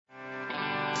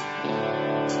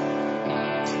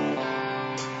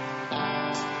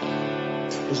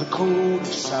There's a code of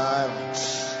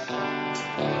silence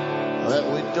that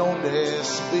we don't dare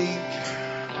speak.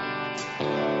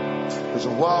 There's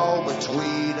a wall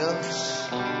between us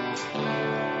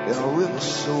and a river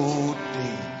so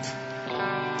deep.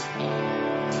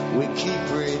 We keep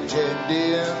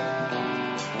pretending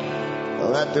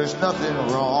that there's nothing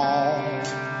wrong.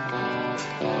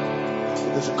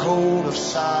 There's a code of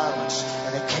silence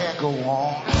and it can't go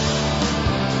on.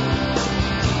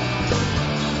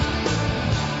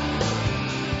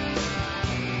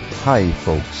 Hi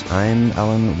folks, I'm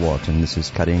Alan Watt and this is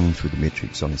Cutting Through the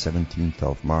Matrix on the 17th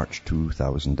of March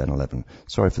 2011.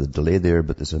 Sorry for the delay there,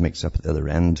 but there's a mix-up at the other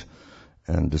end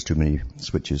and there's too many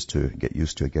switches to get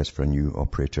used to, I guess, for a new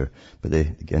operator. But they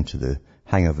get into the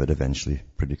hang of it eventually,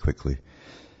 pretty quickly.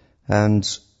 And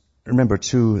remember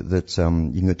too that you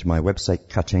can go to my website,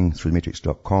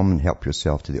 cuttingthroughthematrix.com, and help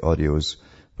yourself to the audios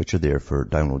which are there for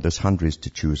download. There's hundreds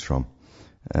to choose from.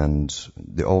 And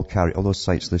they all carry, all those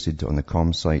sites listed on the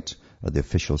com site are the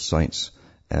official sites.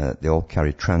 They all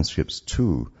carry transcripts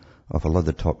too of a lot of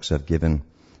the talks I've given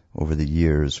over the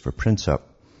years for print up.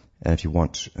 And if you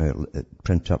want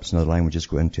print ups in other languages,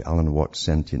 go into Alan Watt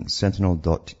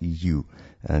Sentinel.eu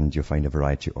and you'll find a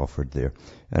variety offered there.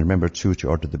 And remember too to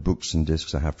order the books and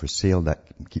discs I have for sale. That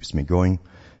keeps me going.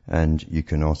 And you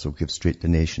can also give straight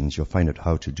donations. You'll find out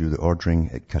how to do the ordering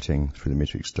at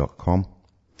cuttingthroughthematrix.com.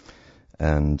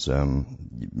 And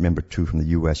remember too, from the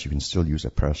US, you can still use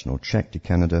a personal check to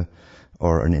Canada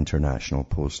or an international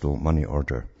postal money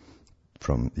order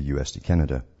from the US to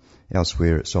Canada.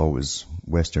 Elsewhere, it's always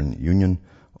Western Union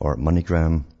or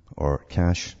MoneyGram or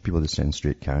cash. People that send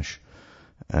straight cash.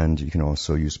 And you can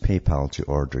also use PayPal to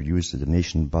order. Use the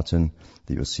donation button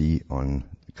that you'll see on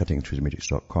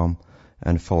cuttingthroughthematrix.com.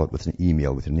 And follow it with an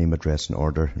email with your name, address, and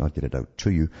order, and I'll get it out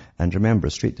to you. And remember,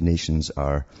 straight donations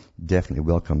are definitely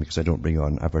welcome because I don't bring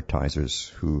on advertisers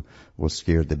who will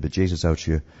scare the bejesus out of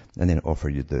you and then offer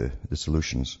you the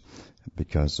solutions,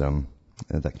 because that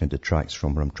kind of detracts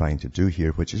from what I'm trying to do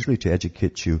here, which is really to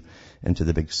educate you into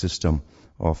the big system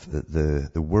of the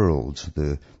world,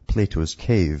 the Plato's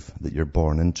cave that you're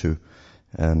born into,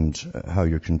 and how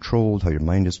you're controlled, how your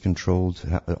mind is controlled.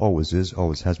 It always is,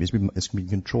 always has been. It's being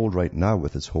controlled right now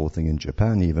with this whole thing in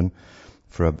Japan even,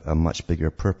 for a much bigger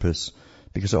purpose,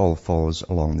 because it all follows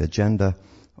along the agenda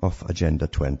of Agenda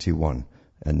 21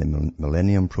 and the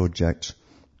Millennium Project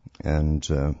and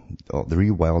the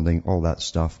rewilding, all that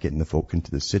stuff, getting the folk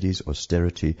into the cities,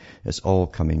 austerity. It's all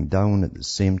coming down at the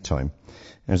same time.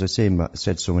 And as I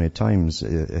said so many times,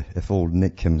 if old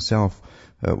Nick himself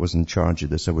was in charge of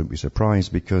this, I wouldn't be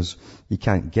surprised, because you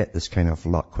can't get this kind of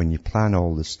luck when you plan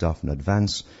all this stuff in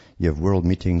advance. You have world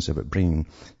meetings about bringing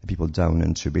the people down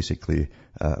into basically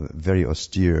very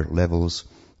austere levels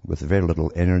with very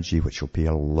little energy, which you'll pay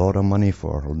a lot of money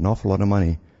for, an awful lot of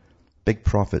money. Big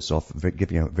profits off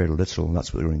giving out very little, and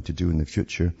that's what they're going to do in the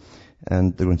future.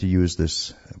 And they're going to use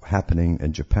this happening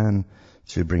in Japan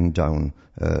to bring down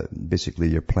basically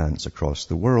your plants across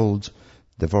the world.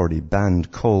 They've already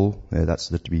banned coal. That's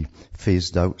to be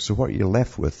phased out. So what are you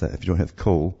left with if you don't have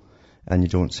coal and you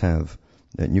don't have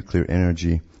nuclear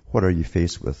energy? What are you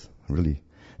faced with, really?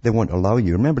 They won't allow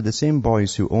you. Remember, the same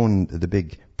boys who own the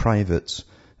big private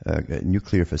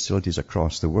nuclear facilities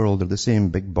across the world are the same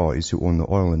big boys who own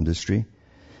the oil industry.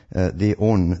 They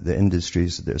own the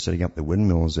industries that are setting up the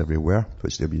windmills everywhere,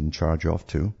 which they'll be in charge of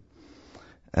too.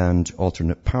 And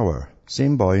alternate power.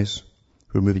 Same boys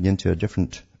who are moving into a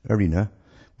different arena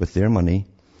with their money,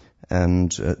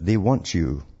 and they want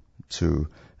you to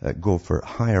go for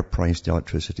higher priced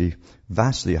electricity,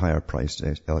 vastly higher priced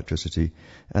electricity,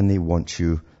 and they want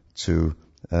you to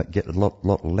get a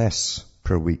lot less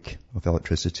per week of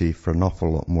electricity for an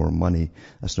awful lot more money.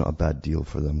 That's not a bad deal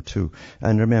for them too.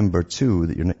 And remember too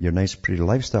that your nice pretty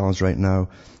lifestyles right now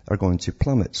are going to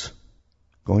plummet.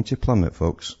 Going to plummet,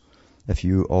 folks. If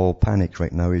you all panic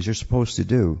right now, as you're supposed to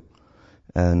do,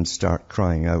 and start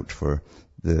crying out for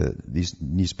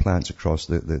these plants across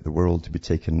the world to be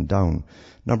taken down.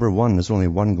 Number one, there's only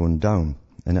one going down,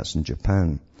 and that's in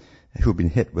Japan, who've been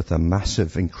hit with a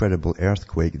massive, incredible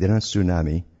earthquake, then a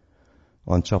tsunami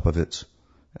on top of it.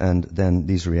 And then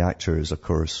these reactors, of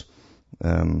course,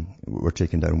 were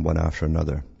taken down one after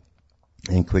another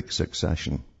in quick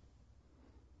succession.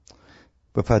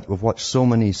 We've watched so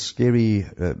many scary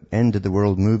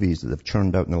end-of-the-world movies that have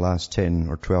churned out in the last 10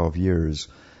 or 12 years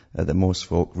that most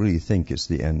folk really think it's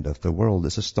the end of the world.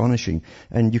 It's astonishing.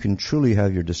 And you can truly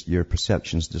have your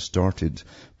perceptions distorted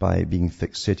by being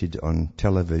fixated on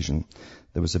television.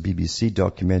 There was a BBC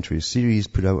documentary series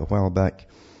put out a while back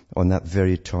on that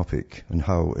very topic and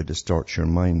how it distorts your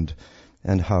mind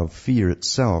and how fear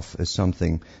itself is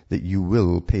something that you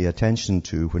will pay attention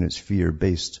to when it's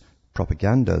fear-based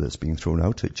propaganda that's being thrown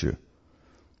out at you.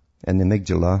 And the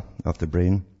amygdala of the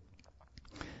brain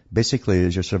basically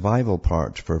is your survival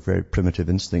part for very primitive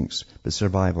instincts, but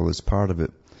survival is part of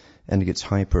it. And it gets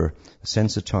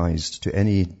hyper-sensitized to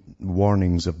any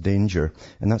warnings of danger.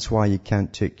 And that's why you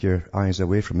can't take your eyes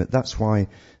away from it. That's why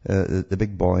the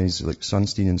big boys like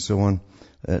Sunstein and so on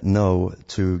know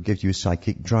to give you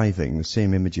psychic driving, the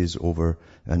same images over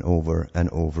and over and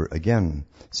over again.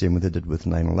 Same what they did with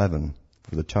 9/11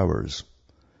 for the towers.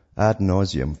 Ad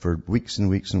nauseum for weeks and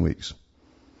weeks and weeks.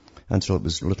 Until it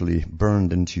was literally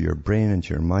burned into your brain,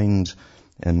 into your mind.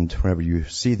 And whenever you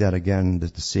see that again,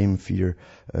 the same fear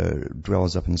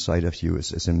dwells up inside of you.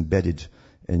 It's embedded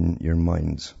in your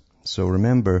mind. So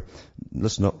remember,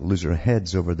 let's not lose our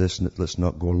heads over this, and let's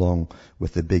not go along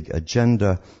with the big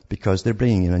agenda, because they're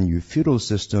bringing in a new feudal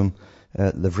system.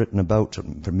 They've written about it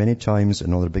for many times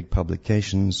in other big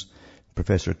publications.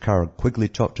 Professor Carol Quigley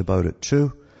talked about it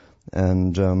too.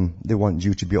 And they want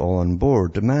you to be all on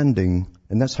board, demanding,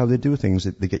 and that's how they do things.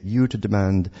 They get you to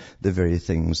demand the very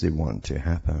things they want to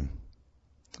happen.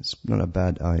 It's not a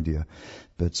bad idea,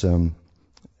 but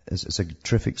it's a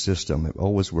terrific system. It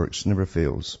always works, never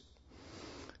fails.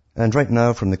 And right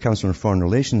now, from the Council on Foreign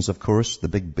Relations, of course, the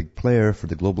big player for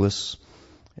the globalists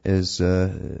is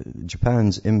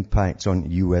Japan's impact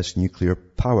on U.S. nuclear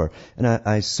power. And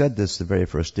I said this the very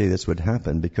first day this would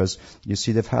happen, because, you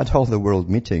see, they've had all the world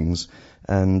meetings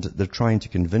and they're trying to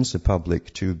convince the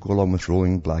public to go along with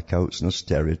rolling blackouts and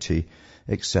austerity,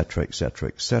 etc., etc.,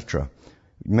 etc.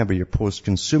 Remember, you're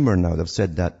post-consumer now. They've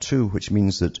said that too, which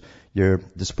means that your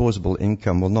disposable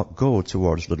income will not go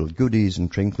towards little goodies and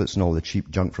trinkets and all the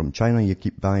cheap junk from China you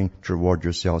keep buying to reward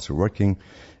yourselves for working.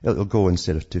 It'll go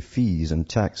instead of to fees and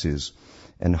taxes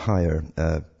and higher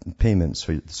payments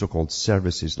for so-called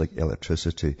services like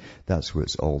electricity. That's where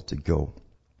it's all to go.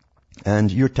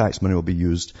 And your tax money will be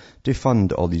used to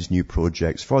fund all these new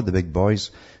projects for the big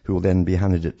boys, who will then be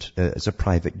handed it as a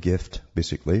private gift,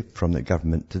 basically, from the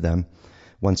government to them,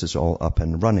 once it's all up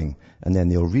and running. And then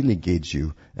they'll really gauge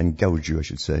you, and gouge you, I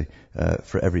should say,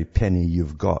 for every penny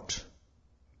you've got,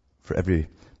 for every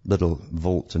little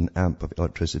volt and amp of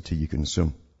electricity you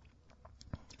consume.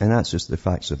 And that's just the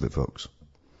facts of it, folks.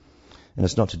 And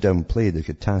it's not to downplay the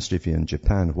catastrophe in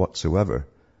Japan whatsoever.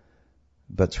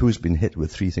 But who's been hit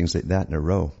with 3 things like that in a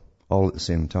row, all at the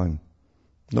same time?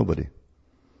 Nobody.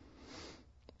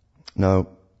 Now,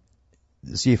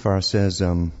 the CFR says,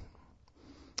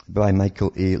 by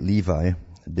Michael A. Levi,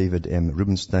 David M.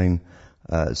 Rubenstein,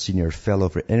 Senior Fellow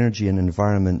for Energy and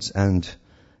Environment and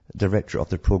Director of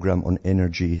the Program on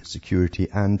Energy Security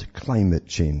and Climate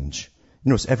Change. You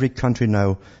know, it's every country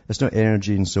now, it's not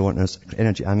energy and so on, it's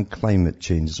energy and climate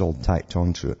change. It's all tacked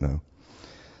onto it now.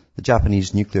 The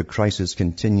Japanese nuclear crisis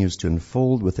continues to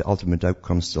unfold, with the ultimate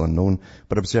outcome still unknown,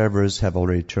 but observers have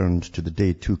already turned to the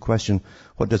day 2 question: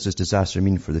 what does this disaster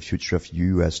mean for the future of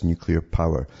U.S. nuclear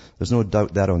power? There's no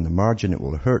doubt that on the margin it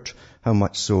will hurt. How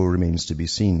much so remains to be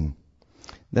seen.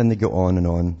 Then they go on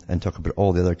and talk about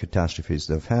all the other catastrophes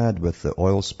they've had with the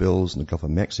oil spills in the Gulf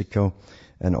of Mexico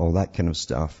and all that kind of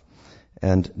stuff.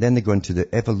 And then they go into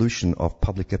the evolution of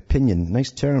public opinion.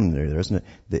 Nice term there, isn't it?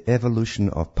 The evolution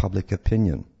of public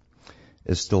opinion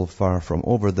is still far from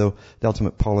over, though the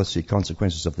ultimate policy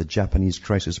consequences of the Japanese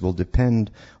crisis will depend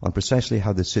on precisely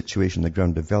how the situation on the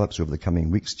ground develops over the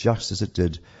coming weeks, just as it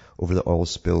did over the oil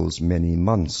spills many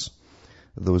months.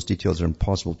 Those details are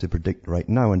impossible to predict right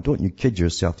now, and don't you kid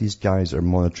yourself, these guys are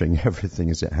monitoring everything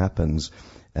as it happens,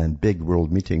 and big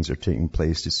world meetings are taking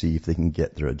place to see if they can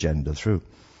get their agenda through.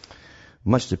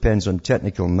 Much depends on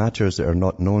technical matters that are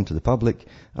not known to the public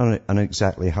and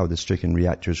exactly how the stricken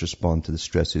reactors respond to the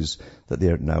stresses that they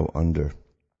are now under.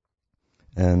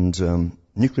 And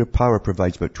nuclear power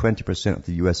provides about 20% of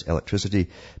the U.S. electricity,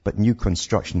 but new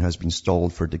construction has been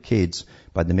stalled for decades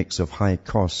by the mix of high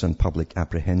costs and public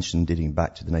apprehension dating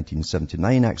back to the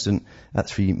 1979 accident at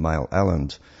 3 Mile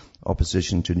Island.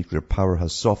 Opposition to nuclear power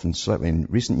has softened slightly in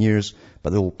recent years,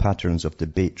 but the old patterns of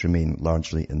debate remain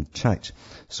largely intact.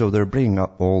 So they're bringing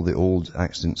up all the old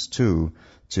accidents too.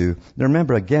 Now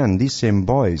remember again, these same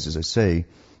boys, as I say,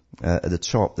 at the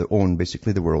top that own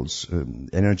basically the world's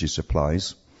energy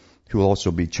supplies, who will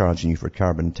also be charging you for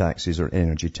carbon taxes or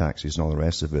energy taxes and all the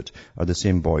rest of it, are the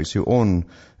same boys who own,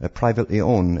 privately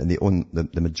own, and they own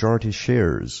the majority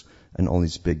shares in all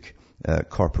these big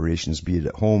corporations, be it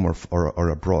at home or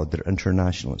abroad. They're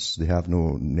internationalists. They have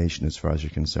no nation as far as you're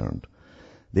concerned.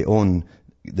 They own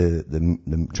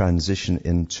the transition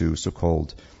into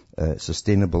so-called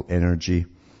sustainable energy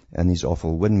and these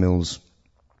awful windmills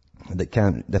they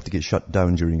have to get shut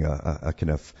down during a kind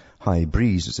of high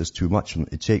breeze. It's just too much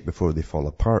to take before they fall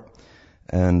apart.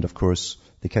 And of course,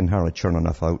 they can hardly churn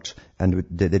enough out, and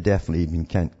they definitely even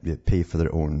can't pay for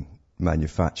their own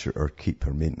manufacture or keep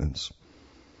or maintenance.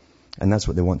 And that's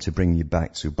what they want to bring you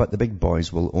back to. But the big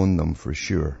boys will own them for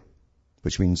sure,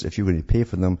 which means if you're going to pay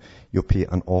for them, you'll pay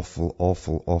an awful,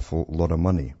 awful, awful lot of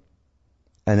money.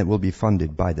 And it will be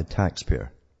funded by the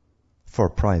taxpayer for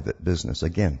private business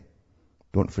again.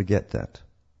 Don't forget that.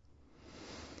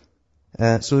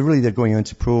 So really they're going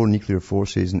into pro-nuclear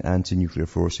forces and anti-nuclear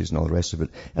forces and all the rest of it.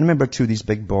 And remember too, these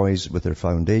big boys with their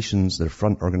foundations, their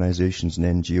front organizations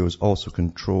and NGOs also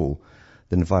control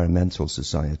the environmental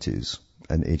societies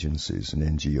and agencies and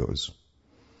NGOs.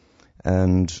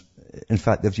 And in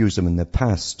fact, they've used them in the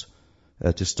past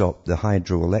to stop the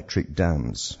hydroelectric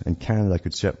dams. And Canada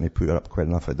could certainly put up quite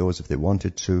enough of those if they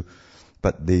wanted to,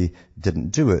 but they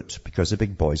didn't do it because the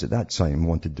big boys at that time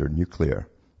wanted their nuclear.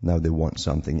 Now they want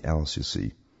something else, you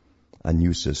see, a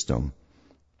new system.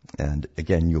 And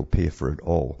again, you'll pay for it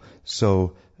all.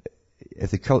 So if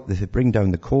they bring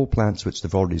down the coal plants, which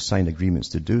they've already signed agreements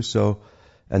to do so,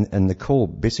 and the coal,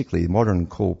 basically modern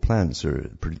coal plants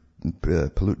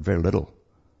pollute very little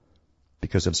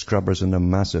because of scrubbers in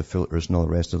them, massive filters and all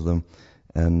the rest of them.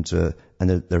 And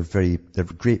they're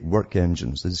great work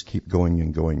engines. They just keep going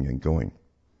and going and going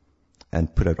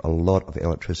and put out a lot of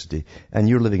electricity. And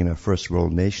you're living in a first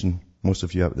world nation, most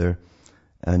of you out there,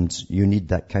 and you need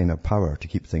that kind of power to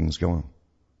keep things going.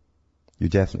 You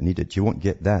definitely need it. You won't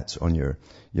get that on your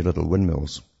little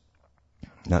windmills.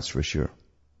 That's for sure.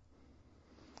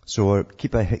 So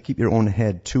keep your own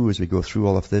head too as we go through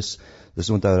all of this.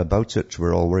 There's no doubt about it.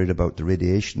 We're all worried about the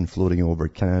radiation floating over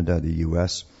Canada, the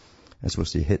US. It's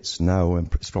supposed to hit now,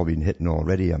 and it's probably been hitting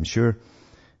already, I'm sure.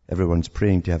 Everyone's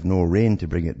praying to have no rain to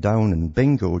bring it down, and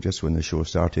bingo, just when the show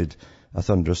started, a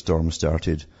thunderstorm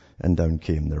started, and down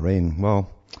came the rain.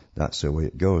 Well, that's the way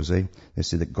it goes, eh? They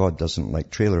say that God doesn't like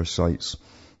trailer sites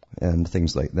and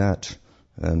things like that,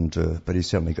 but he's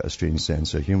certainly got a strange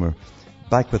sense of humor.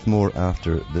 Back with more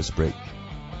after this break.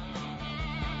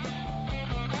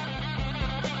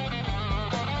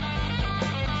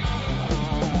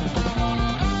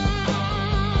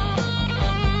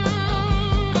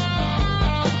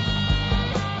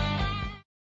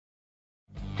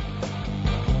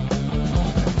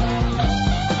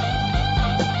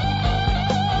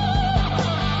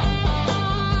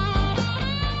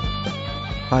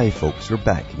 Hi folks, we're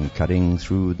back and cutting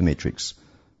through the matrix.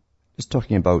 Just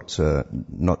talking about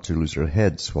not to lose your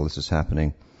heads while this is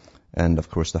happening. And of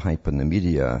course the hype in the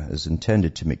media is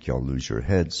intended to make you all lose your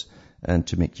heads and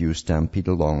to make you stampede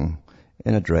along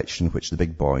in a direction which the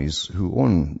big boys who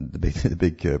own the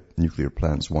big nuclear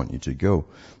plants want you to go,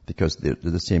 because they're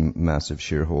the same massive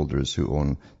shareholders who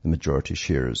own the majority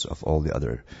shares of all the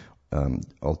other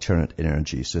alternate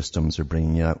energy systems are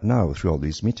bringing out now through all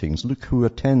these meetings. Look who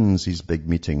attends these big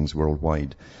meetings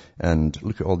worldwide, and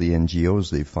look at all the NGOs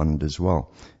they fund as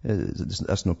well.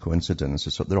 That's no coincidence.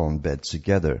 They're all in bed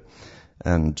together.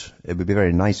 And it would be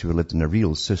very nice if we lived in a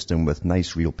real system with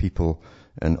nice real people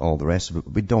and all the rest of it.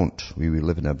 But we don't. We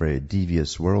live in a very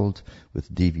devious world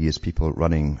with devious people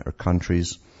running our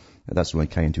countries. And that's the only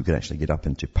kind who can actually get up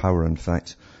into power, in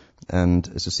fact. And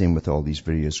it's the same with all these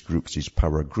various groups, these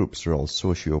power groups. They're all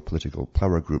socio-political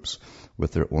power groups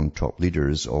with their own top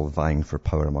leaders, all vying for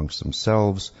power amongst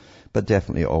themselves, but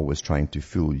definitely always trying to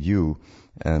fool you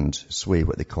and sway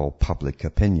what they call public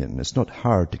opinion. It's not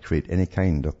hard to create any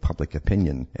kind of public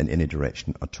opinion in any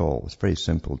direction at all. It's very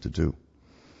simple to do.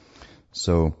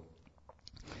 So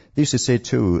they used to say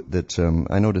too that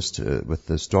I noticed with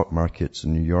the stock markets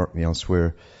in New York and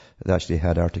elsewhere, they actually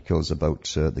had articles about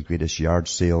the greatest yard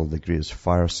sale, the greatest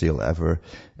fire sale ever,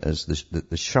 as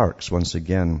the sharks once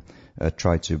again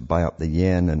try to buy up the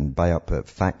yen and buy up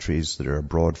factories that are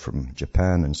abroad from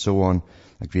Japan and so on.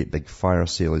 A great big fire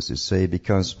sale, as they say,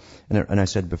 because, and I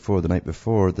said before, the night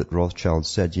before, that Rothschild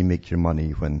said you make your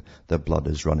money when the blood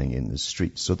is running in the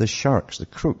streets. So the sharks, the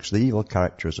crooks, the evil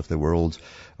characters of the world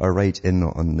are right in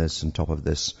on this, on top of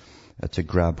this, to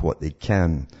grab what they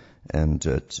can. And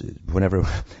whenever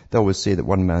they always say that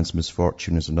one man's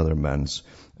misfortune is another man's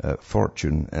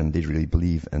fortune, and they really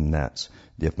believe in that.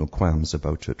 They have no qualms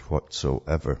about it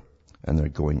whatsoever, and they're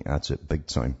going at it big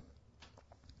time.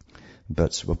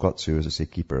 But we've got to, as I say,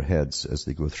 keep our heads as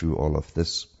they go through all of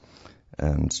this,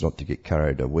 and not to get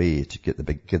carried away to give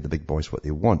the big boys what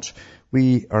they want.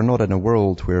 We are not in a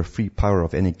world where free power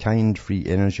of any kind, free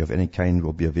energy of any kind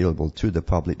will be available to the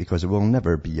public, because it will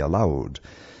never be allowed.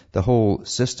 The whole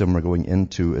system we're going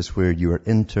into is where you are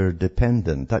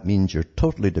interdependent. That means you're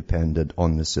totally dependent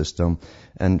on the system,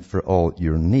 and for all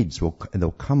your needs,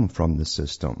 they'll come from the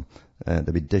system.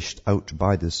 They'll be dished out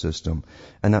by the system.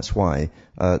 And that's why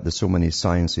there's so many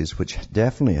sciences which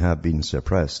definitely have been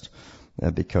suppressed,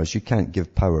 because you can't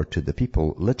give power to the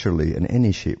people literally in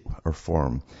any shape or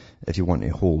form if you want to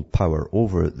hold power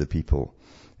over the people.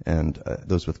 And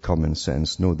those with common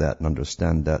sense know that and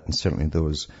understand that, and certainly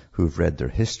those who've read their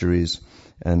histories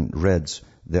and read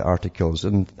the articles,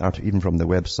 and even from the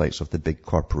websites of the big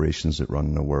corporations that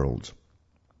run the world.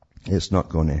 It's not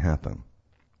going to happen.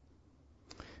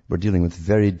 We're dealing with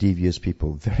very devious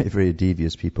people, very, very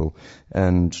devious people.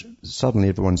 And suddenly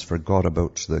everyone's forgot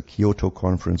about the Kyoto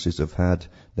conferences they've had,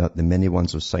 that the many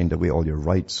ones have signed away all your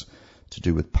rights to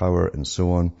do with power and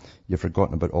so on. You've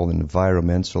forgotten about all the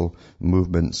environmental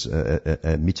movements,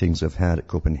 meetings they've had at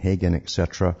Copenhagen,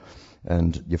 etc.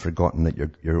 And you've forgotten that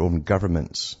your own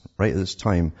governments, right at this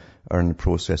time, are in the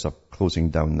process of closing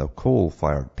down the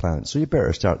coal-fired plants. So you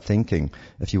better start thinking,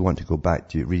 if you want to go back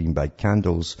to reading by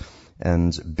candles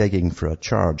and begging for a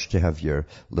charge to have your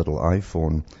little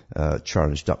iPhone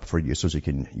charged up for you so you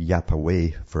can yap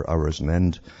away for hours on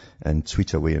end and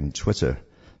tweet away on Twitter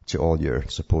to all your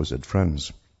supposed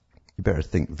friends. You better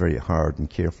think very hard and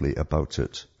carefully about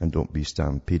it, and don't be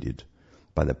stampeded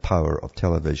by the power of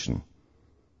television.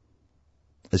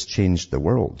 It's changed the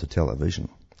world, the television,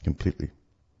 completely.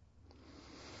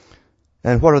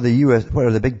 And what are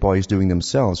the big boys doing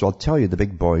themselves? Well, I'll tell you, the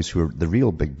big boys who are the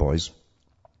real big boys,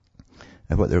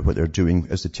 and what they're doing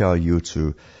is to tell you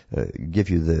to give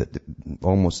you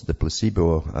almost the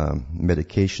placebo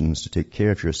medications to take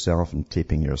care of yourself and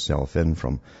taping yourself in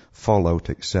from fallout,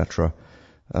 etc.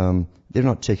 They're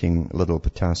not taking little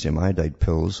potassium iodide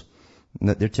pills.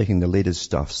 They're taking the latest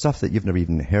stuff that you've never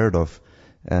even heard of,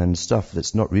 and stuff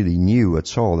that's not really new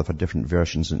at all. They've had different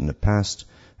versions in the past,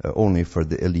 only for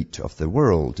the elite of the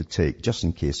world to take, just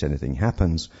in case anything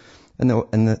happens. And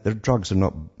their drugs are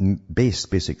not based,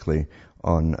 basically,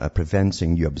 on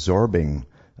preventing you absorbing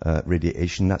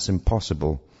radiation. That's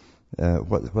impossible.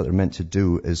 What they're meant to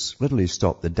do is literally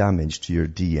stop the damage to your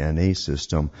DNA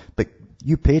system. But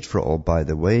you paid for it all, by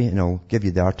the way, and I'll give you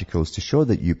the articles to show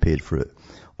that you paid for it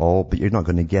all, but you're not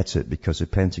going to get it because the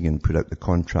Pentagon put out the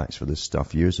contracts for this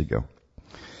stuff years ago.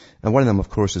 And one of them, of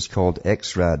course, is called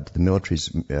XRAD,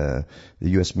 the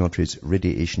U.S. military's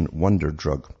radiation wonder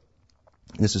drug.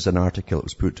 This is an article that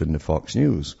was put in the Fox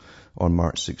News on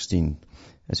March 16.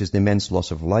 It says, the immense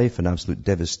loss of life and absolute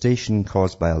devastation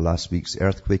caused by last week's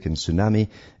earthquake and tsunami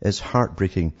is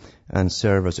heartbreaking and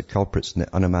serve as the culprits in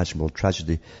the unimaginable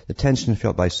tragedy. The tension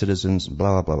felt by citizens,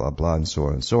 blah, blah, blah, blah, and so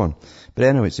on and so on. But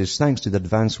anyway, it says, thanks to the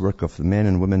advanced work of the men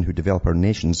and women who develop our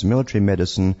nation's military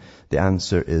medicine, the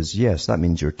answer is yes. That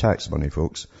means your tax money,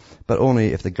 folks. But only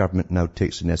if the government now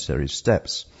takes the necessary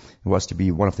steps. It was to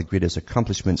be one of the greatest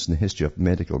accomplishments in the history of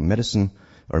medical medicine,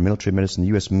 or military medicine. The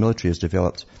U.S. military has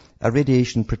developed a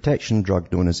radiation protection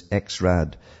drug known as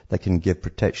XRAD that can give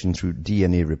protection through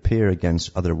DNA repair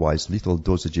against otherwise lethal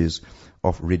dosages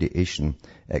of radiation.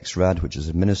 XRAD, which is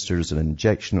administered as an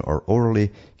injection or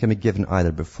orally, can be given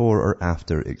either before or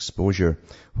after exposure.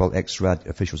 While XRAD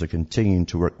officials are continuing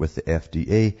to work with the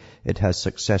FDA, it has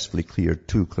successfully cleared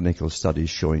 2 clinical studies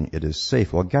showing it is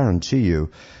safe. Well, I guarantee you,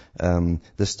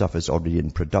 this stuff is already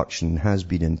in production, has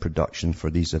been in production for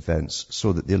these events,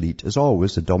 so that the elite, as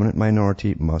always, the dominant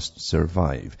minority, must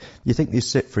survive. You think they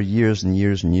sit for years and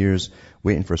years and years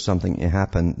waiting for something to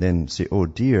happen, then say, oh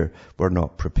dear, we're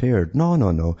not prepared. No.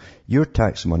 Your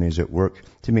tax money is at work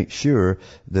to make sure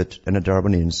that, in a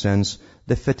Darwinian sense,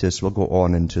 the fittest will go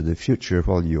on into the future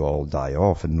while you all die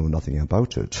off and know nothing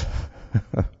about it.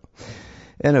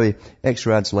 Anyway,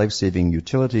 XRAD's life-saving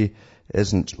utility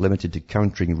isn't limited to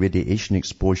countering radiation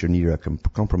exposure near a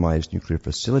compromised nuclear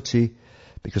facility,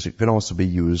 because it can also be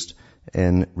used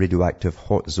in radioactive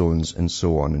hot zones and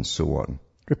so on and so on.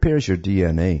 Repairs your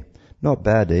DNA. Not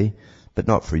bad, eh? But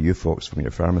not for you folks from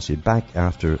your pharmacy. Back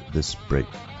after this break.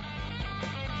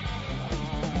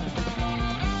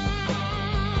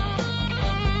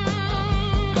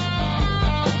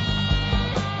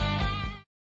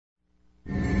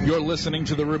 You're listening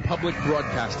to the Republic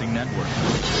Broadcasting Network,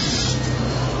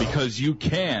 because you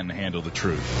can handle the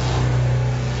truth.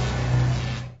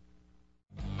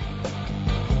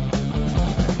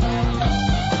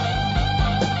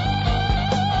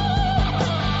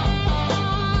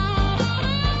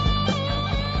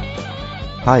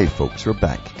 Hi folks, we're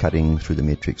back cutting through the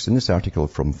matrix. In this article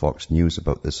from Fox News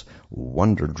about this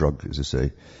wonder drug, as I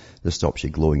say, that stops you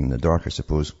glowing in the dark, I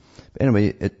suppose. But anyway,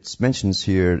 it mentions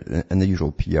here in the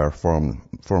usual PR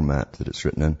format that it's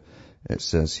written in, it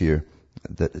says here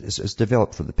that it's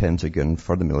developed for the Pentagon,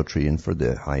 for the military, and for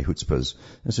the high chutzpahs.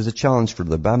 This is a challenge for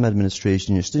the Obama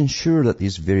administration is to ensure that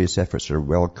these various efforts are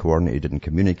well coordinated and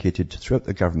communicated throughout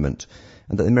the government,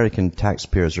 and that American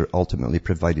taxpayers are ultimately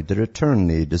provided the return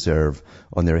they deserve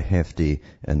on their hefty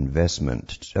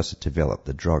investment just to develop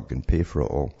the drug and pay for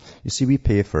it all. You see, we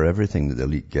pay for everything that the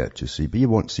elite get, you see, but you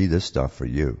won't see this stuff for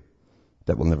you.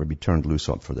 That will never be turned loose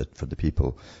on for the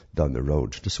people down the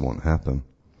road. It just won't happen.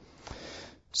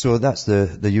 So that's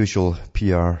the usual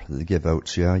PR that they give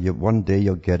out. Yeah, one day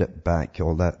you'll get it back.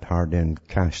 All that hard-earned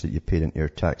cash that you paid into your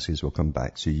taxes will come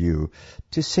back to you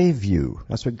to save you.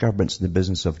 That's what government's in the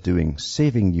business of doing,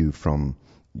 saving you from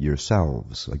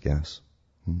yourselves, I guess.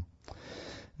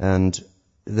 And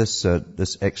this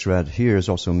X-Rad here is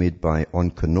also made by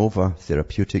Onconova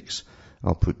Therapeutics.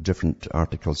 I'll put different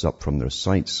articles up from their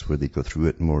sites where they go through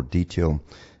it in more detail.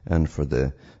 And for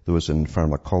those in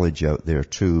pharmacology out there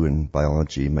too, and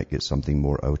biology, might get something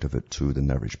more out of it too than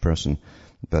the average person.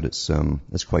 But it's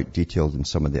quite detailed in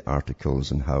some of the articles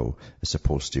and how it's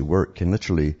supposed to work. Can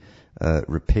literally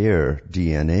repair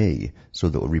DNA so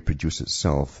that it will reproduce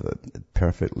itself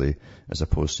perfectly, as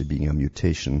opposed to being a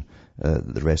mutation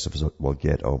that the rest of us will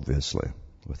get, obviously,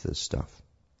 with this stuff.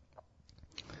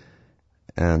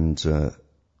 And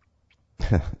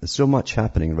there's so much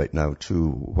happening right now too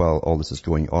while all this is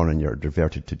going on, and you're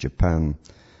diverted to Japan.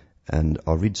 And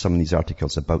I'll read some of these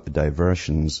articles about the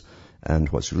diversions and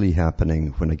what's really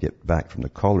happening when I get back from the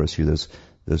callers here.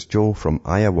 There's Joe from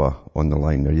Iowa on the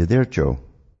line. Are you there, Joe?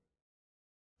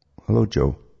 Hello,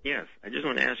 Joe. Yes, I just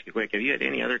want to ask you quick, have you had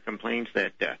any other complaints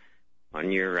that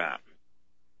on your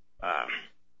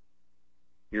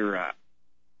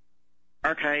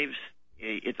archives,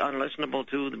 it's unlistenable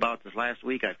to about this last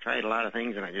week? I've tried a lot of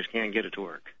things and I just can't get it to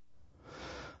work.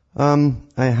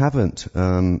 I haven't.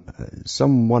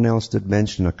 Someone else did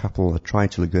mention a couple of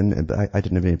tried to log in, but I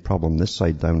didn't have any problem this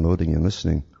side downloading and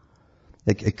listening.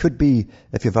 It could be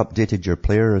if you've updated your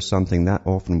player or something, that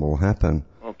often will happen.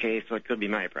 Okay, so it could be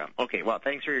my problem. Okay, well,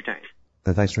 thanks for your time.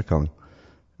 Thanks for calling.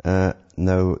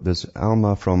 Now, there's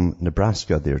Alma from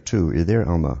Nebraska there too. Are you there,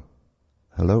 Alma?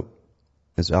 Hello?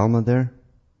 Is Alma there?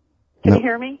 Can you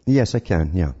hear me? Yes, I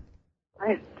can, yeah. I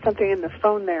had something in the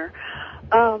phone there.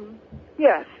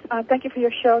 Yes, thank you for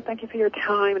your show. Thank you for your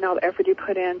time and all the effort you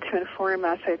put in to inform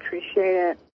us. I appreciate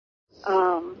it.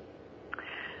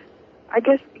 I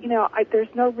guess,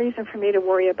 there's no reason for me to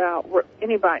worry about where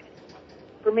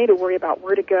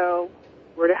to go,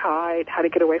 where to hide, how to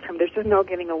get away from. There's just no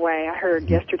getting away. I heard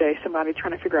yesterday somebody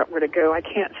trying to figure out where to go. I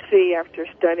can't see, after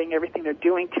studying everything they're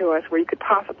doing to us, where you could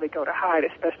possibly go to hide,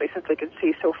 especially since they can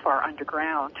see so far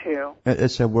underground, too.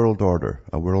 It's a world order,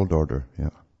 yeah.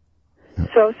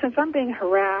 So since I'm being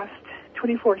harassed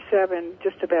 24/7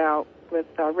 just about with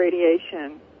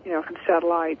radiation, from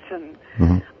satellites and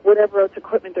whatever else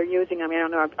equipment they're using, I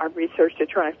don't know, I've researched to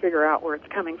try to figure out where it's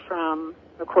coming from.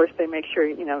 Of course, they make sure,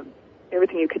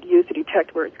 everything you could use to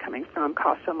detect where it's coming from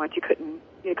cost so much you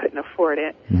couldn't afford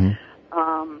it.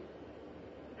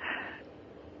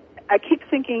 I keep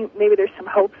thinking maybe there's some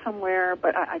hope somewhere,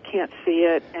 but I can't see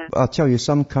it. And I'll tell you,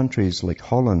 some countries like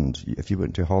Holland, if you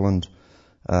went to Holland,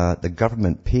 the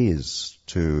government pays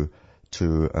to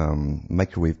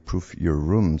microwave-proof your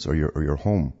rooms or your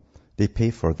home. They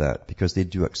pay for that because they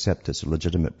do accept it's a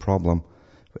legitimate problem,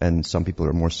 and some people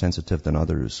are more sensitive than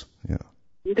others. Yeah.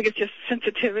 You think it's just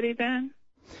sensitivity then?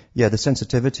 Yeah, the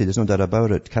sensitivity. There's no doubt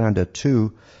about it. Canada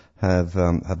too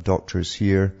have doctors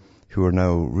here who are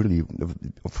now really,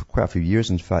 for quite a few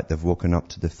years, in fact, they've woken up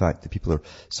to the fact that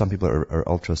some people are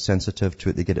ultra sensitive to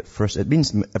it. They get it first. It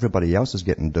means everybody else is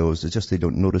getting dosed. It's just they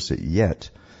don't notice it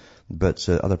yet. But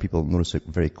other people notice it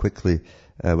very quickly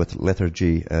with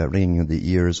lethargy, ringing in the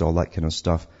ears, all that kind of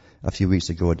stuff. A few weeks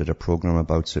ago, I did a program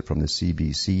about it from the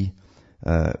CBC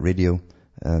radio,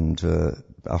 and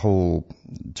a whole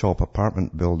top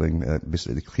apartment building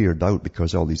basically cleared out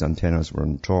because all these antennas were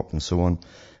on top and so on,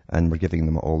 and we're giving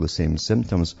them all the same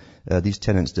symptoms. These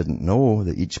tenants didn't know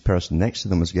that each person next to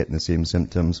them was getting the same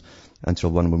symptoms until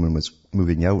one woman was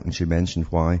moving out and she mentioned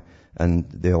why, and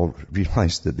they all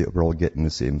realized that they were all getting the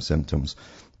same symptoms.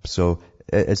 So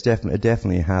it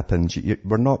definitely happens.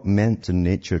 We're not meant in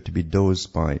nature to be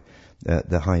dosed by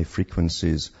the high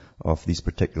frequencies of these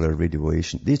particular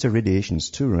radiation. These are radiations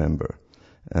too, remember.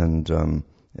 And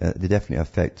they definitely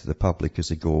affect the public as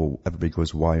everybody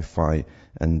goes Wi-Fi,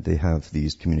 and they have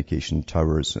these communication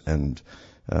towers and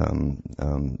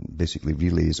basically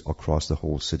relays across the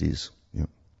whole cities. Yeah.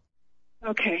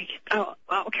 Okay.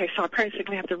 Okay. So I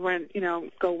basically have to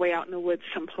go way out in the woods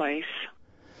someplace.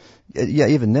 Yeah,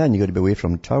 even then you got to be away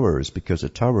from towers because the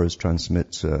towers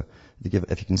transmit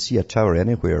if you can see a tower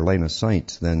anywhere, line of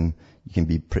sight, then you can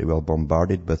be pretty well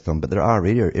bombarded with them. But there are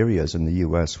areas in the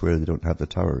U.S. where they don't have the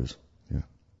towers. Yeah.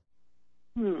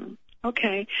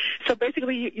 Okay. So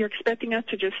basically you're expecting us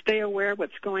to just stay aware of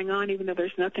what's going on, even though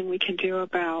there's nothing we can do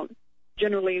about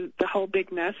generally the whole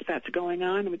big mess that's going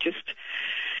on. We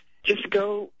just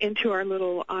go into our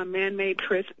little man-made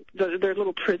prison, their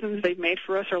little prisons they've made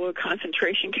for us, our little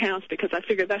concentration camps, because I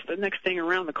figure that's the next thing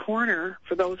around the corner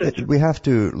for those that... We have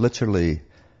to literally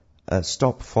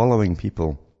stop following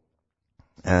people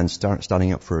and start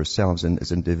standing up for ourselves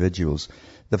as individuals.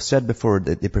 They've said before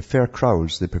that they prefer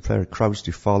crowds. They prefer crowds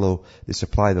to follow. They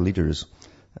supply the leaders,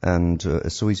 and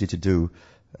it's so easy to do.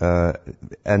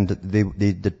 And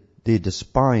they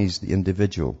despise the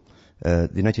individual. The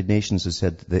United Nations has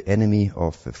said the enemy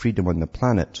of freedom on the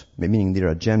planet, meaning their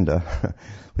agenda,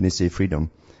 when they say freedom,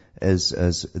 is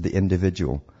as the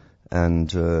individual.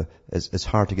 And it's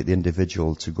hard to get the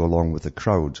individual to go along with the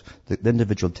crowd. The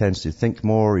individual tends to think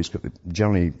more,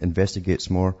 generally investigates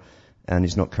more, and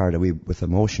he's not carried away with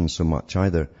emotion so much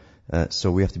either.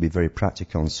 So we have to be very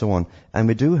practical and so on. And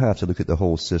we do have to look at the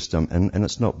whole system, and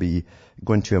let's not be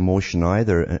going to emotion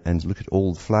either and look at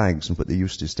old flags and what they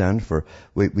used to stand for.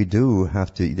 We do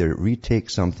have to either retake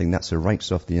something that's the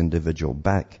rights of the individual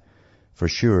back, for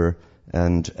sure,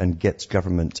 and get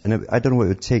government. And I don't know what it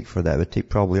would take for that. It would take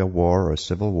probably a war or a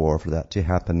civil war for that to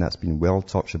happen. That's been well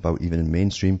talked about even in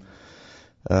mainstream,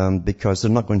 because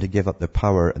they're not going to give up their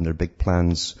power and their big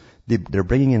plans. They're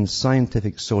bringing in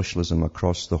scientific socialism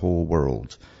across the whole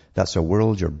world. That's a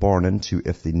world you're born into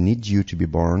if they need you to be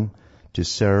born to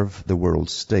serve the world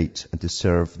state and to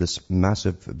serve this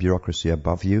massive bureaucracy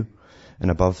above you.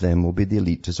 And above them will be the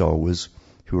elite, as always,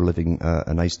 who are living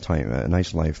a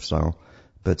nice lifestyle.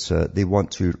 But they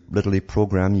want to literally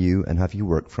program you and have you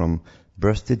work from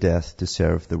birth to death to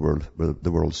serve the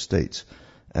world state.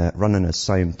 Run in a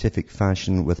scientific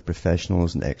fashion with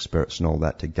professionals and experts and all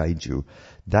that to guide you.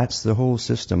 That's the whole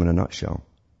system in a nutshell.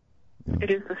 You know? It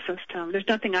is the system. There's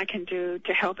nothing I can do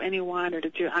to help anyone or to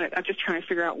do. I'm just trying to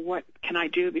figure out what can I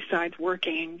do besides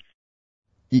working.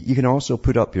 You can also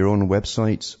put up your own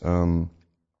website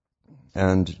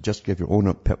and just give your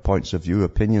own points of view,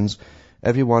 opinions.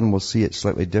 Everyone will see it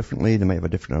slightly differently. They might have a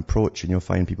different approach, and you'll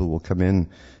find people will come in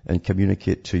and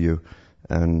communicate to you.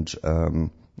 And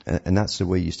that's the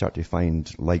way you start to find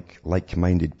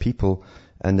like-minded people.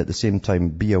 And at the same time,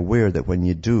 be aware that when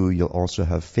you do, you'll also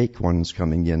have fake ones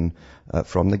coming in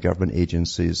from the government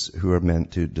agencies who are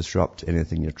meant to disrupt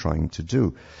anything you're trying to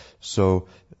do. So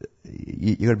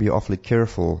you got to be awfully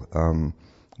careful.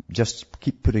 Just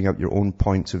keep putting up your own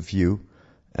points of view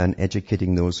and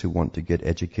educating those who want to get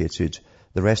educated.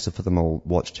 The rest of them will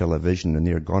watch television and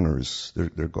they're goners.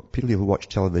 People who watch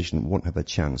television won't have a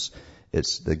chance.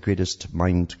 It's the greatest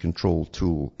mind control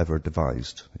tool ever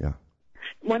devised. Yeah.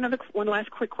 One last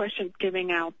quick question: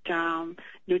 giving out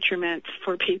nutriments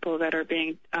for people that are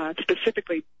being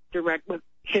specifically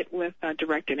hit with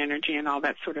directed energy and all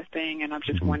that sort of thing. And I'm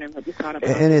just wondering what you thought about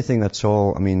anything at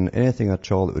all. I mean, anything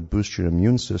at all that would boost your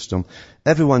immune system.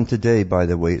 Everyone today, by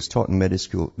the way, it's taught in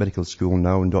medical school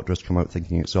now, and doctors come out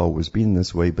thinking it's always been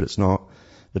this way, but it's not.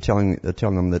 They're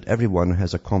telling them that everyone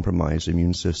has a compromised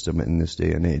immune system in this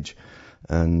day and age.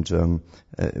 And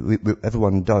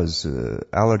everyone does.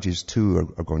 Allergies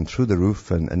too are going through the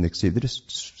roof, and they say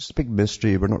it's a big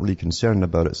mystery. We're not really concerned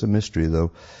about it. It's a mystery,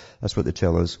 though. That's what they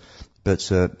tell us. But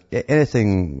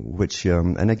anything which,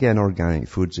 and again, organic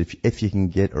foods. If you can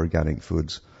get organic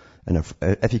foods, and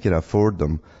if you can afford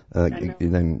them,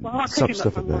 then well, I'll take it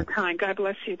up one more time. God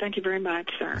bless you. Thank you very much,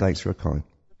 sir. Thanks for calling.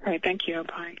 All right, thank you.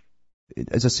 Bye.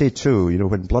 As I say too,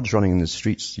 when blood's running in the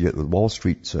streets, you get Wall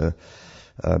Street.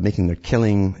 Making their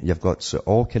killing. You've got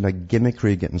all kind of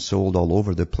gimmickry getting sold all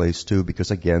over the place too, because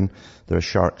again, there are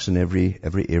sharks in every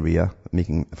area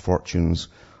making fortunes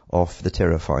off the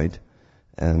terrified.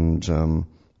 And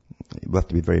we have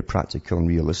to be very practical and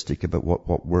realistic about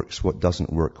what works, what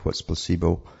doesn't work, what's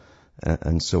placebo,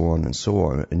 and so on and so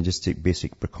on. And just take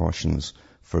basic precautions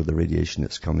for the radiation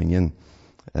that's coming in.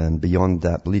 And beyond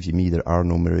that, believe you me, there are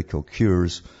no miracle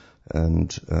cures.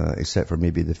 And except for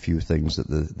maybe the few things that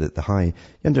the high. You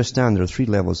understand there are 3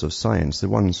 levels of science. The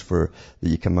ones that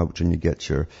you come out and you get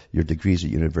your degrees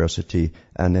at university,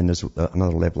 and then there's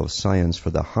another level of science for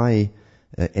the high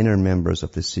inner members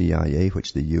of the CIA,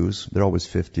 which they use. They're always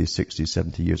 50, 60,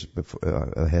 70 years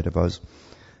ahead of us.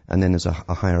 And then there's a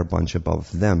higher bunch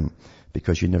above them,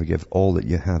 because you never give all that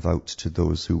you have out to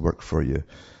those who work for you.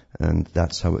 And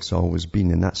that's how it's always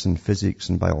been. And that's in physics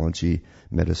and biology,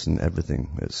 medicine,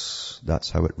 everything. That's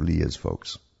how it really is,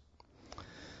 folks.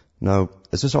 Now,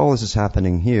 all this is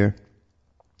happening here,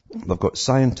 We've got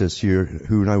scientists here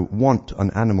who now want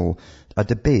a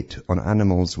debate on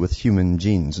animals with human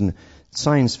genes. And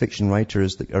science fiction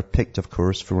writers that are picked, of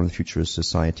course, from the Futurist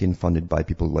Society and funded by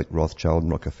people like Rothschild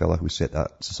and Rockefeller, who set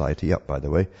that society up, by the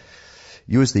way,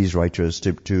 use these writers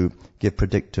to give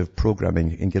predictive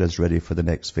programming and get us ready for the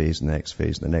next phase and the next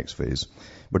phase and the next phase.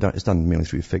 It's done mainly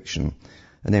through fiction.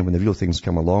 And then when the real things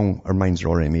come along, our minds are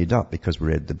already made up because we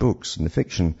read the books and the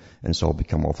fiction, and it's all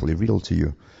become awfully real to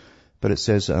you. But it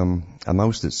says, a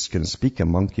mouse that can speak, a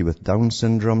monkey with Down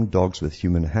syndrome, dogs with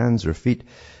human hands or feet.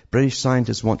 British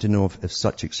scientists want to know if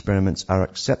such experiments are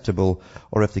acceptable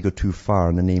or if they go too far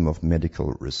in the name of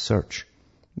medical research.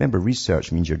 Remember,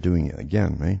 research means you're doing it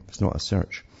again, right? It's not a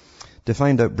search. To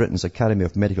find out, Britain's Academy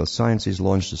of Medical Sciences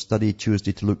launched a study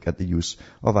Tuesday to look at the use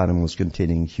of animals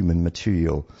containing human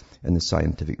material in the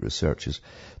scientific researches.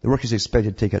 The work is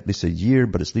expected to take at least a year,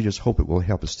 but its leaders hope it will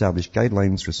help establish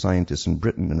guidelines for scientists in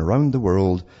Britain and around the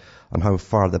world on how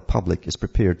far the public is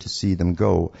prepared to see them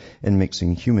go in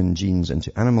mixing human genes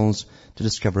into animals to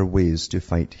discover ways to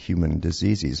fight human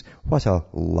diseases. What a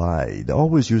lie. They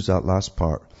always use that last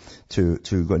part to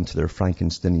go into their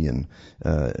Frankensteinian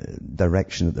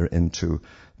direction that they're into.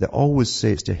 They always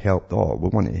say it's to help, we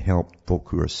want to help folk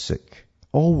who are sick.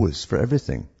 Always, for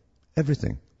everything.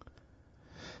 Everything.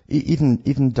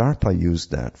 Even DARPA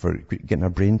used that for getting a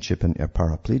brain chip into a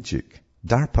paraplegic.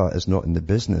 DARPA is not in the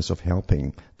business of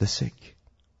helping the sick.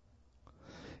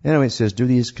 Anyway, it says, do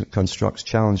these constructs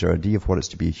challenge our idea of what it's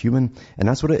to be human? And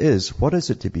that's what it is. What is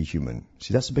it to be human?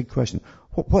 See, that's a big question.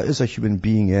 What is a human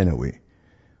being anyway?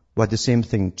 We had the same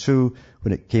thing too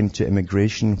when it came to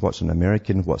immigration. What's an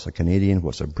American? What's a Canadian?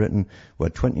 What's a Briton? We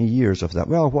had 20 years of that.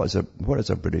 Well, what is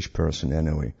a British person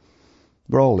anyway?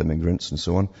 We're all immigrants and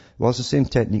so on. Well, it's the same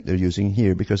technique they're using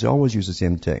here because they always use the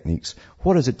same techniques.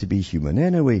 What is it to be human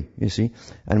anyway, you see?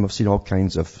 And we've seen all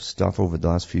kinds of stuff over the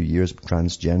last few years,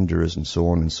 transgenders and so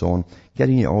on,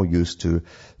 getting it all used to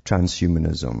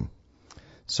transhumanism.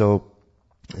 So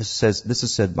this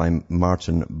is said by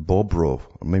Martin Bobrov,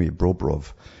 or maybe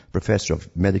Bobrov, professor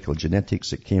of medical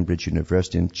genetics at Cambridge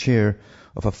University and chair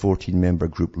of a 14-member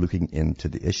group looking into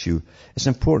the issue. It's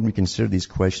important we consider these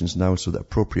questions now so that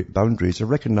appropriate boundaries are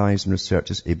recognized and research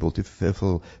is able to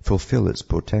fulfill its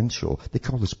potential. They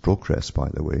call this progress, by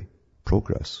the way.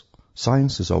 Progress.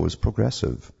 Science is always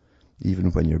progressive,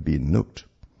 even when you're being nuked.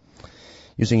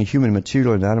 Using human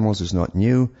material in animals is not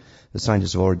new. The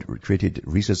scientists have already created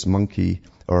rhesus monkey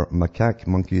or macaque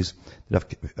monkeys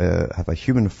that have a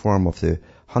human form of the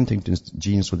Huntington's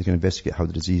genes so they can investigate how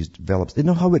the disease develops. They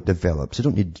know how it develops. They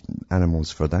don't need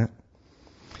animals for that.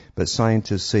 But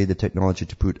scientists say the technology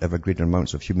to put ever greater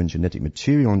amounts of human genetic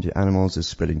material into animals is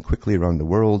spreading quickly around the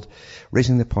world,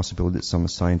 raising the possibility that some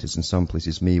scientists in some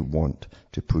places may want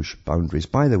to push boundaries.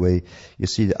 By the way, you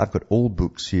see that I've got old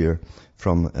books here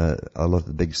from a lot of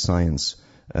the big science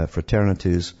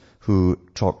fraternities who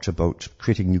talked about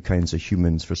creating new kinds of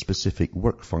humans for specific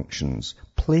work functions.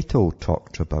 Plato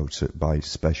talked about it by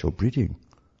special breeding.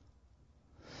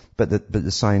 But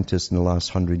the scientists in the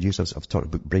last 100 years have talked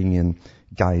about bringing in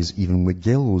guys even with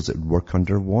gills that work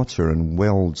underwater and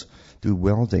do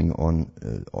welding on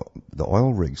the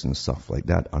oil rigs and stuff like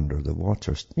that under the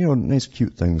water. You know, nice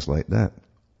cute things like that.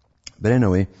 But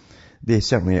anyway, they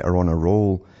certainly are on a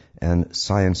roll. And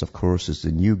science, of course, is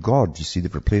the new God. You see,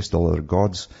 they've replaced all other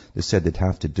gods. They said they'd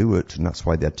have to do it, and that's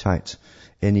why they attacked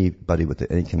anybody with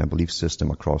any kind of belief system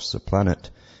across the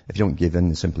planet. If you don't give in,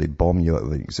 they simply bomb you out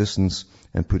of existence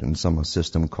and put in some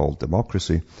system called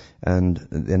democracy, and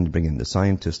then bring in the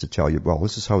scientists to tell you, well,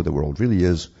 this is how the world really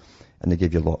is, and they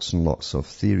give you lots and lots of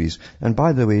theories. And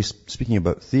by the way, speaking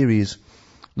about theories,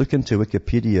 look into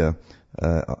Wikipedia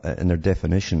and their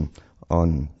definition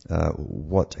on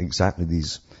what exactly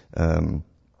these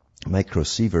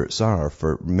microsieverts are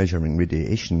for measuring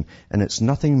radiation, and it's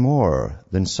nothing more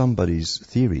than somebody's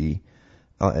theory,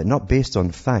 not based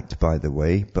on fact, by the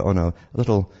way, but on a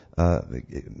little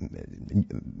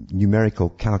numerical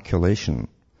calculation,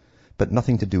 but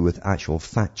nothing to do with actual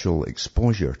factual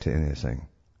exposure to anything.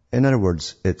 In other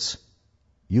words, it's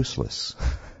useless.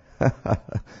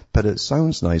 But it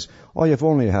sounds nice. Oh, you've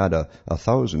only had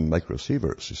 1,000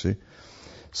 microsieverts, you see.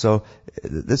 So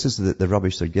this is the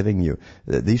rubbish they're giving you.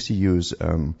 They used to use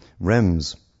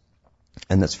REMS,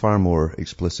 and that's far more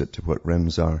explicit to what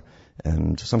REMS are.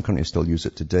 And some countries still use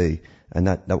it today, and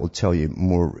that will tell you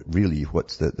more really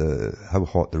what's how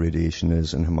hot the radiation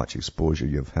is and how much exposure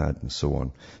you've had and so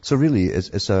on. So really,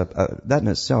 that in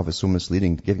itself is so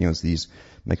misleading, giving us these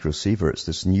microsieverts,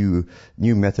 this new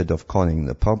method of conning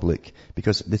the public,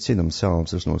 because they say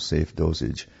themselves there's no safe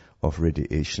dosage of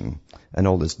radiation. And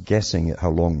all this guessing at how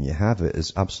long you have it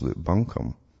is absolute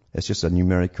bunkum. It's just a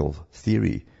numerical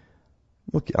theory.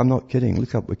 Look, I'm not kidding.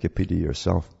 Look up Wikipedia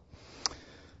yourself.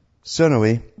 So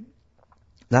anyway,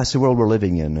 that's the world we're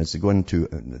living in as they go into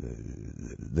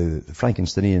the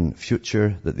Frankensteinian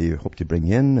future that they hope to bring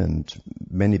in, and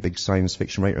many big science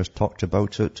fiction writers talked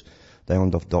about it. The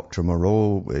island of Dr.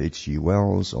 Moreau, H.G.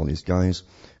 Wells, all these guys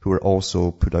who were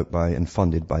also put out by and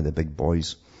funded by the big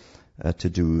boys to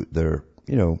do their,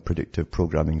 predictive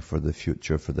programming for the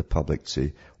future for the public to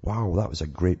say, wow, that was a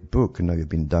great book, and now you've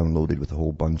been downloaded with a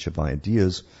whole bunch of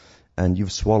ideas, and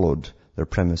you've swallowed their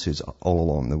premises all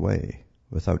along the way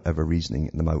without ever reasoning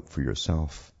them out for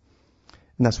yourself.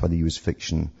 And that's why they use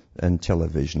fiction and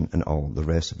television and all the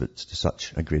rest of it to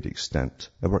such a great extent.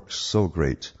 It works so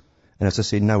great. And as I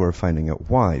say, now we're finding out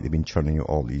why they've been churning out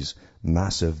all these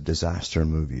massive disaster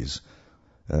movies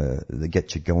that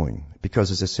get you going.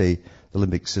 Because, as I say, the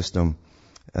limbic system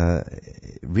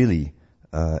really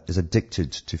is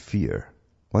addicted to fear.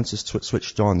 Once it's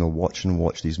switched on, they'll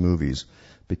watch these movies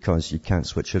because you can't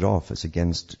switch it off. It's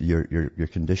against your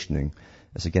conditioning.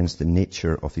 It's against the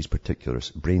nature of these particular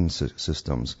brain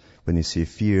systems. When they see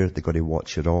fear, they've got to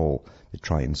watch it all to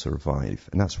try and survive.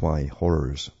 And that's why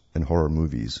horrors and horror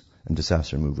movies and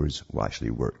disaster movies will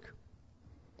actually work.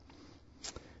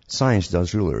 Science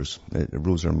does rulers. It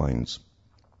rules our minds.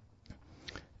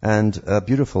 And a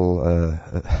beautiful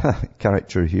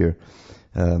character here.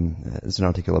 There's an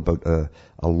article about a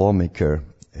lawmaker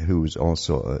who's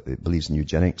also believes in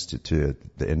eugenics to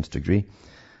the nth degree.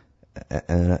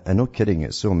 And no kidding,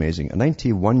 it's so amazing. A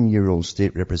 91-year-old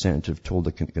state representative told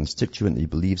a constituent that he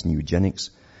believes in eugenics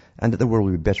and that the world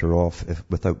would be better off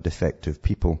without defective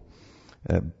people.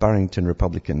 Barrington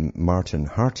Republican Martin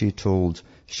Harty told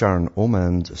Sharon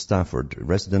Omand, a Stafford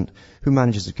resident who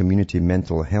manages a community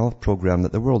mental health program,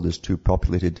 that the world is too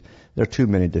populated. There are too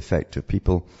many defective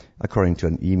people, according to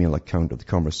an email account of the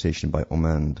conversation by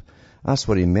Omand. Asked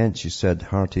what he meant, she said.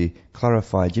 Harty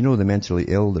clarified, the mentally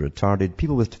ill, the retarded,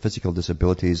 people with physical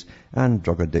disabilities and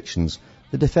drug addictions.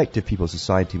 The defective people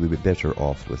society would be better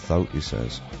off without, he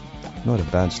says. Not a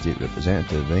bad state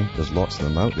representative, eh? There's lots of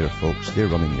them out there, folks. They're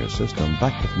running your system.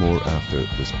 Back with more after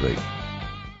this break.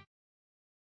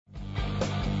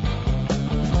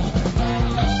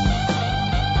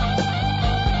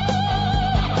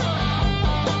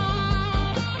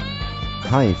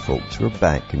 Hi, folks. We're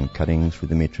back and cutting through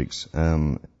the matrix.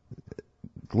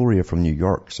 Gloria from New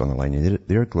York's on the line.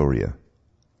 There, Gloria.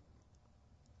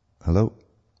 Hello?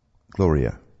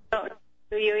 Gloria. Oh,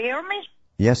 do you hear me?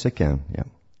 Yes, I can. Yeah.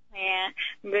 Yeah.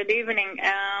 Good evening.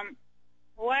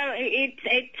 Well,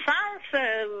 it sounds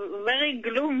very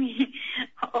gloomy,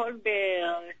 all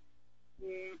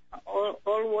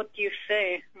what you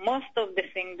say, most of the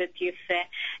things that you say.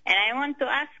 And I want to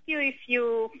ask you if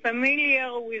you're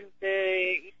familiar with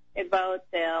about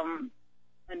the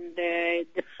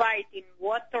fight in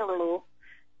Waterloo,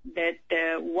 that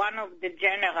one of the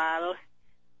general,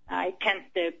 I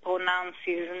can't pronounce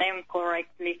his name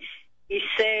correctly, he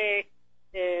said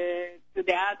to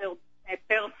the other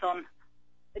person,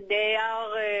 they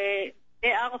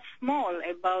are small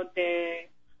about the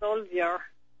soldier.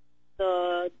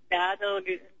 So the other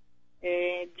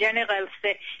general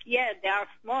said, yeah, they are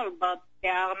small, but they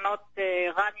are not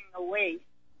running away.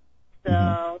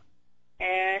 So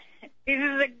this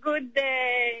is a good,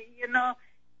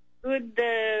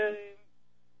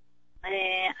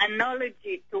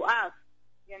 analogy to us.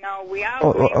 We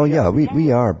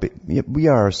are. We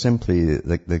are simply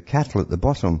the cattle at the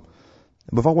bottom.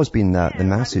 We've always been that, the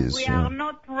masses. We are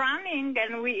not running,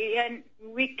 and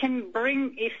we can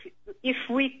bring, if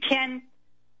we can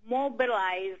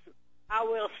mobilize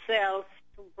ourselves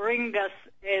to bring us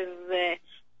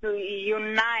to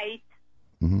unite,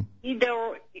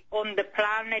 either on the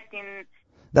planet in.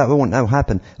 That won't now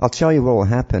happen. I'll tell you what will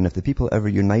happen if the people ever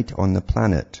unite on the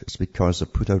planet. It's because they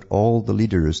put out all the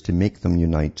leaders to make them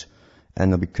unite,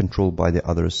 and they'll be controlled by the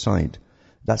other side.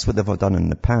 That's what they've done in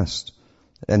the past,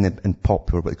 in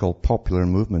popular, what they call popular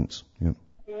movements. Yeah.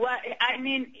 Well, I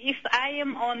mean, if I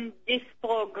am on this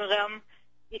program,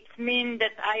 it means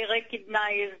that I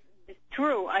recognize the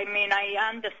truth. I mean, I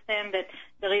understand that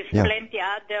there is plenty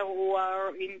other who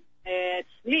are in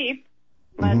sleep,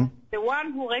 but the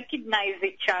one who recognize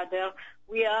each other,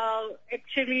 we are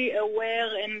actually aware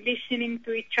and listening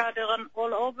to each other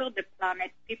all over the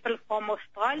planet. People from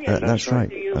Australia that's right.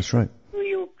 To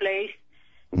your place.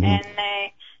 And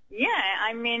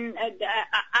I mean,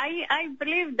 I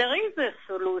believe there is a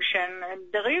solution.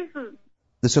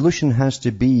 The solution has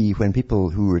to be when people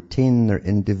who retain their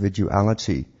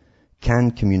individuality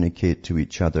can communicate to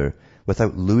each other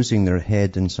without losing their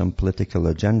head in some political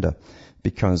agenda.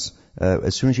 Because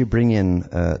as soon as you bring in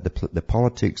the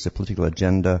politics, the political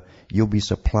agenda, you'll be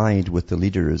supplied with the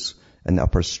leaders in the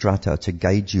upper strata to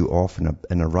guide you off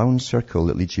in a round circle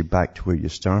that leads you back to where you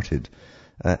started.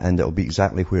 And it'll be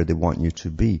exactly where they want you to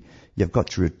be. You've got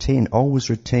to always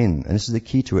retain, and this is the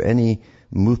key to any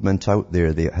movement out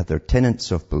there. They have their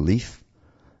tenets of belief,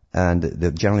 and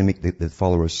they generally make the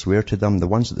followers swear to them. The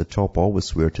ones at the top always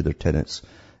swear to their tenets.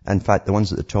 In fact, the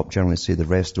ones at the top generally say the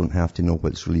rest don't have to know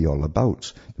what it's really all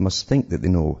about. They must think that they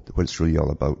know what it's really all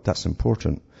about. That's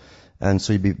important. And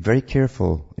so you be very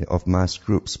careful of mass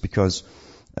groups, because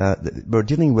we're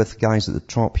dealing with guys at the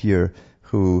top here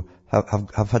who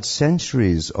have had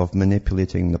centuries of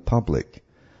manipulating the public.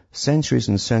 Centuries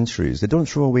and centuries. They don't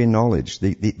throw away knowledge.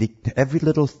 Every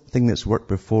little thing that's worked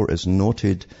before is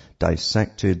noted,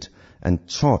 dissected, and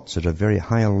taught at a very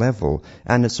high level.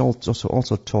 And it's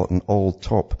also taught in all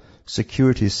top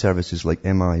security services like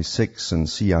MI6 and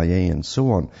CIA and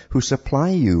so on, who supply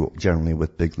you generally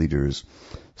with big leaders.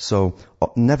 So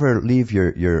never leave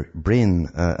your brain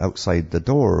outside the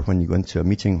door when you go into a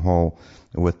meeting hall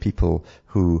with people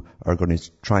who are going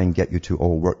to try and get you to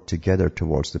all work together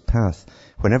towards the path.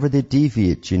 Whenever they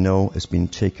deviate, it's been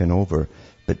taken over.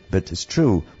 But it's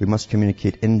true, we must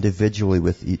communicate individually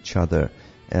with each other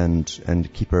and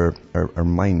keep our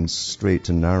minds straight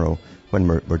and narrow when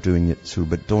we're doing it too.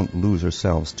 But don't lose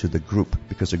ourselves to the group,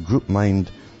 because a group mind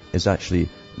is actually,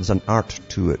 there's an art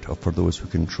to it for those who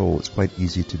control. It's quite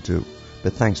easy to do.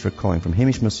 But thanks for calling. From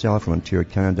Hamish Marcella from Ontario,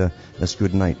 Canada, that's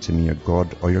good night to me. Your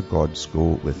God or your gods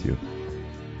go with you.